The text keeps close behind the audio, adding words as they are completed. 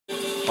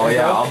Oh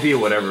yeah, I'll be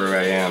whatever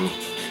I am.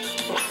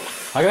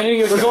 We're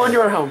going to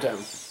our hometown.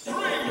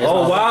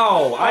 Oh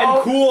wow,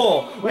 I'm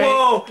cool. Wait.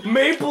 Whoa,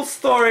 Maple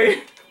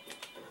Story.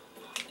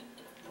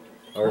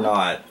 Or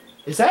not.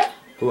 Is that?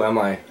 Who am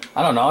I?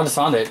 I don't know, I just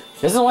found it.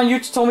 This is the one you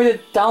told me to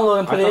download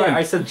and put it in.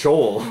 I said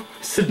Joel.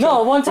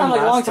 No, one time,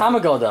 like a long time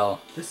ago though.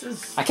 This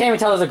is... I can't even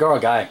tell if it's a girl or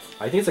a guy.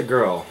 I think it's a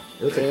girl.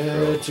 It looks like a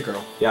girl. It's a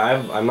girl. Yeah,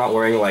 I'm not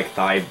wearing like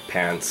thigh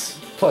pants.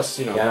 Plus,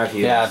 you know. Yeah, not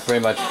heels. Yeah,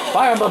 pretty much.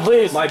 Fire Emblem,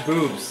 please! My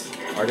boobs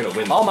are gonna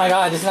win. Oh my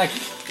god, this is not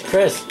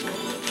Chris.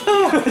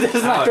 This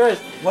is not Chris.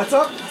 What's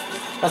up?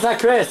 That's not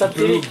Chris, that's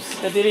Diddy. Boobs.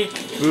 That's Diddy.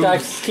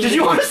 Boobs. Did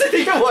you honestly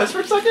think I was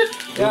for a second?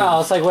 Yeah, I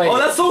was like, wait. Oh,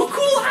 that's so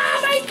cool! Oh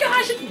my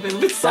gosh! It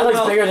looks so that looks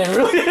well. bigger than it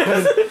really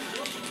is.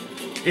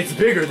 It's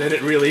bigger than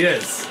it really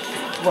is.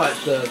 What?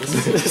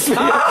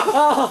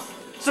 Oh,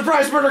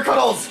 Surprise murder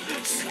cuddles!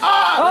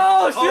 Ah!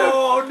 oh shoot!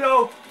 Oh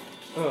no!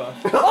 Oh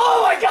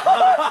my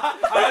god!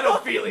 I had a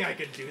feeling I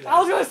could do that. I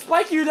was gonna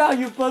spike you down,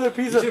 you mother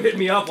piece You of. should hit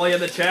me up while you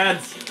had the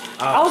chance.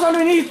 I was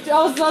underneath.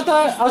 I was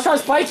trying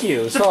to spike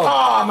you. So.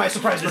 Ah, my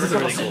surprise murder is a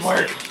cuddles really didn't cool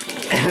work.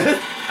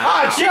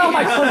 Ah, Get out of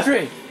my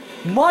country!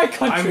 My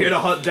country! I'm here to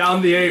hunt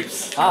down the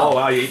apes. Oh. Oh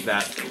wow, you ate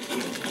that.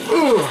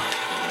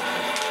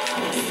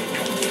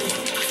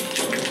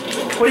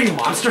 What are you,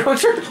 Monster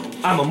Hunter?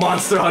 I'm a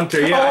monster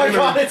hunter. Yeah. Oh my I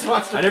god, it's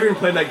Monster. I never even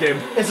played that game.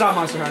 It's not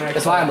Monster Hunter.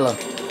 It's Fire Emblem.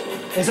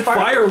 Is it Fire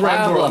Fire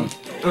Emblem.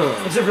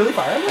 Is it really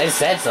Fire Emblem? I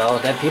said so.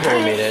 That people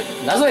made it.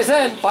 That's what I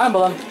said. Fire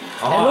Emblem.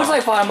 It looks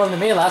like Fire Emblem to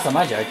me last time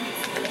I checked.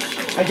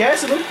 I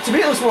guess to me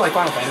it looks more like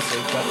Final Fantasy,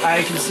 but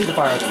I can see the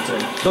Fire Emblem too.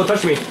 Don't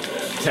touch me.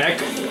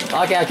 Tech.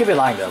 Okay, I could be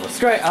lying though. It's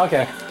great. I don't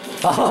care.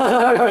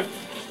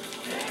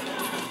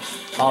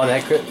 Oh,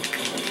 that could.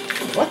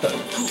 What the?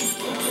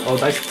 Oh,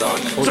 nice dog.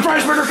 Oh,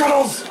 Surprise murder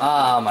cuddles!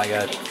 Oh my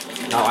god.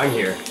 now I'm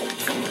here.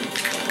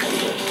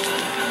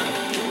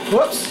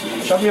 Whoops!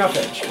 Shoved me off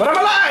edge. But I'm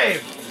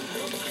alive!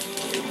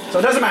 So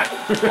it doesn't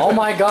matter. Oh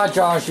my god,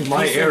 Josh, you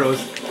My piece of-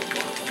 arrows.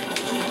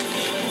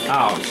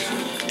 Ouch.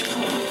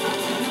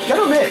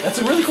 Gotta admit, that's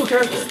a really cool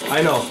character.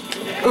 I know.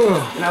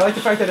 And I like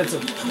the fact that it's a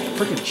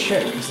freaking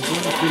chick, because it's one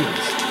of the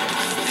females.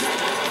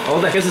 Oh,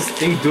 what the heck is this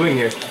thing doing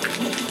here?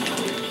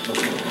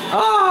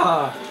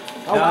 Ah!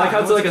 Oh, Yeah, wow. I like how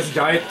it's like a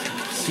giant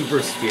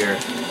super spear.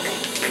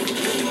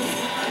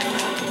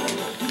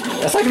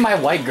 That's like my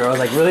white girl,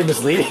 like really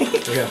misleading.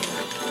 Yeah.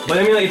 But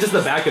I mean, like, it's just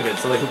the back of it,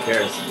 so like, who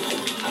cares?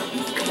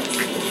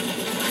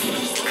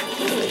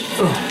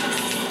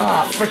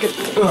 Ah, frickin'.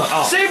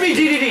 Oh. Save me,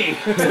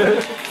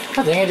 DDD!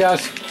 God dang it,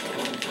 Josh.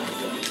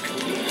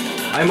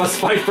 I must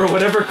fight for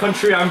whatever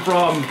country I'm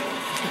from.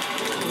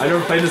 I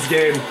never played this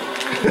game.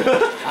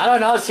 I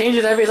don't know, it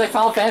changes every. It's like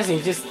Final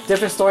Fantasy, just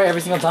different story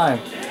every single time.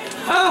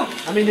 Ah!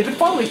 I mean, they've been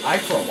following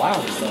Ike for a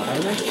while now, though,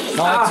 haven't they?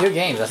 No, only 2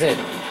 games, that's it.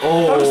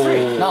 Oh. That was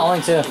 3. No,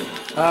 only 2. It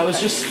was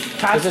just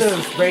Path It's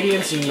just- of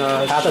Radiance and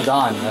Path of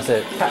Dawn, that's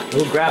it.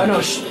 Who grabbed no,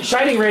 me?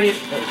 Shining Radiance.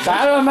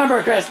 I don't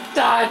remember, Chris.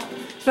 God,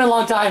 it's been a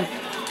long time.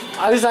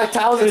 I was like,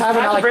 that was It the was time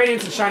when I Path of like.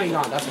 Radiance and Shining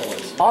Dawn, that's what it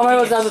was. All I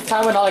remember was that was the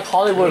time when like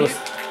Hollywood was.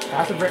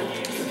 Path of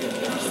Radiance.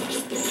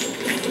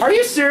 Are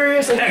you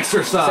serious?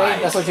 Exercise.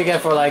 See, that's what you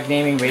get for like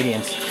naming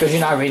Radiance, because you're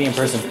not a Radiant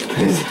person.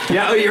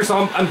 Yeah, oh, you're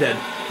so I'm dead.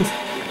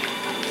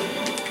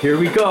 Here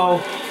we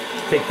go.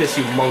 Take this,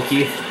 you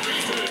monkey.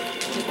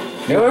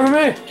 Get away from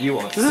me! You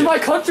want This is my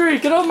country!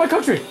 Get out of my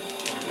country!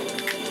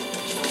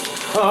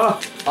 Oh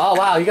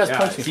wow, you guys Yeah,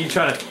 punched me. you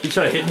try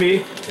to hit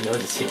me, and I'll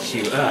just hit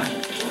you.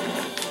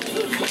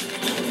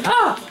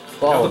 Ah!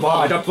 Drop the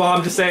bomb. I dropped the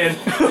bomb. Just saying.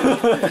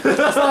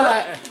 That's not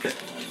that.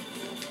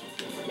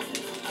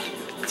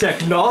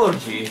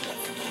 Technology.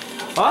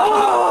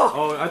 Oh!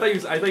 Oh, I thought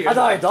you. I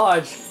thought I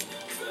dodged.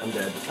 I'm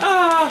dead.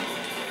 Ah!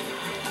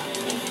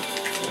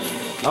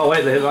 Oh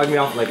wait, they knocked me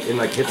off like in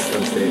like hit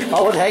stun state.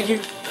 Oh, what the heck, you?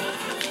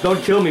 Don't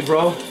kill me,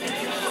 bro.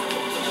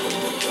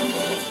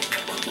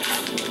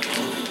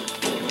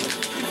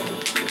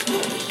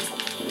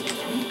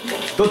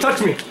 Don't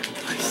touch me.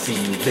 I see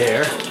you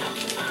there.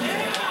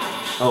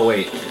 Oh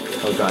wait.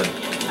 Oh god.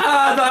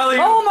 Ah, the hell you.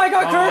 Oh my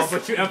god, Oh, Chris!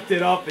 but you effed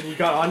it up and you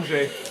got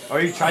Andre. Or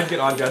you tried to get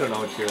Andre. I don't know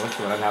what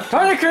happened.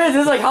 Turn to Chris,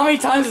 this is like how many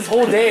times this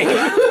whole day?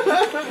 Your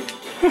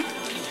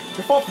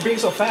fault for being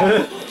so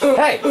fat.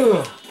 Hey!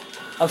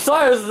 I'm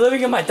sorry, I was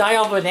living in my diet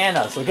on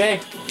bananas,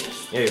 okay?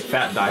 Yeah, your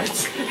fat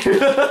diets.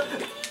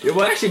 Yeah,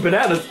 well, actually,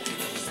 bananas.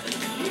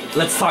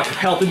 Let's talk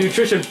health and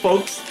nutrition,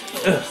 folks.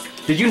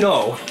 Did you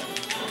know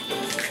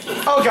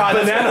Oh god,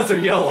 bananas are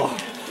yellow?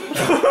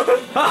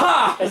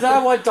 Haha! Is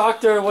that what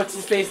Dr. What's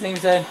his face name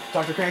said?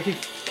 Dr. Cranky.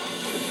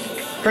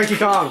 Cranky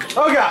Kong.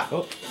 Oh god!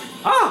 Oh.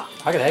 Ah!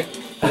 How the heck?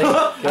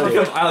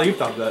 You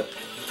thought that.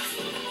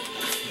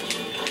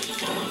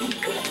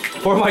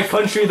 For my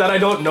country that I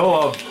don't know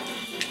of.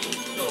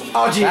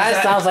 Oh jeez.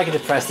 That sounds like a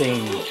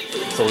depressing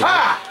soldier.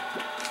 Ah!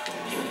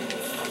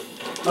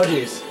 Oh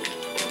jeez.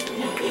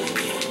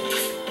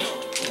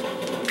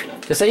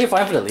 Just say you're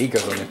fine for the league or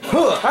something.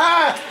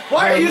 Ah!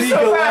 Why are you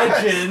so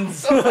fast? Legends.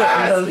 So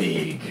fast. The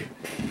league.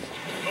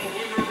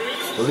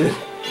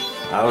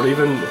 I don't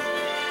even.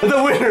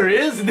 The winner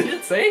is. Did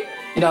it say?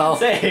 No.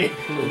 Say.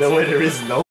 The winner is no.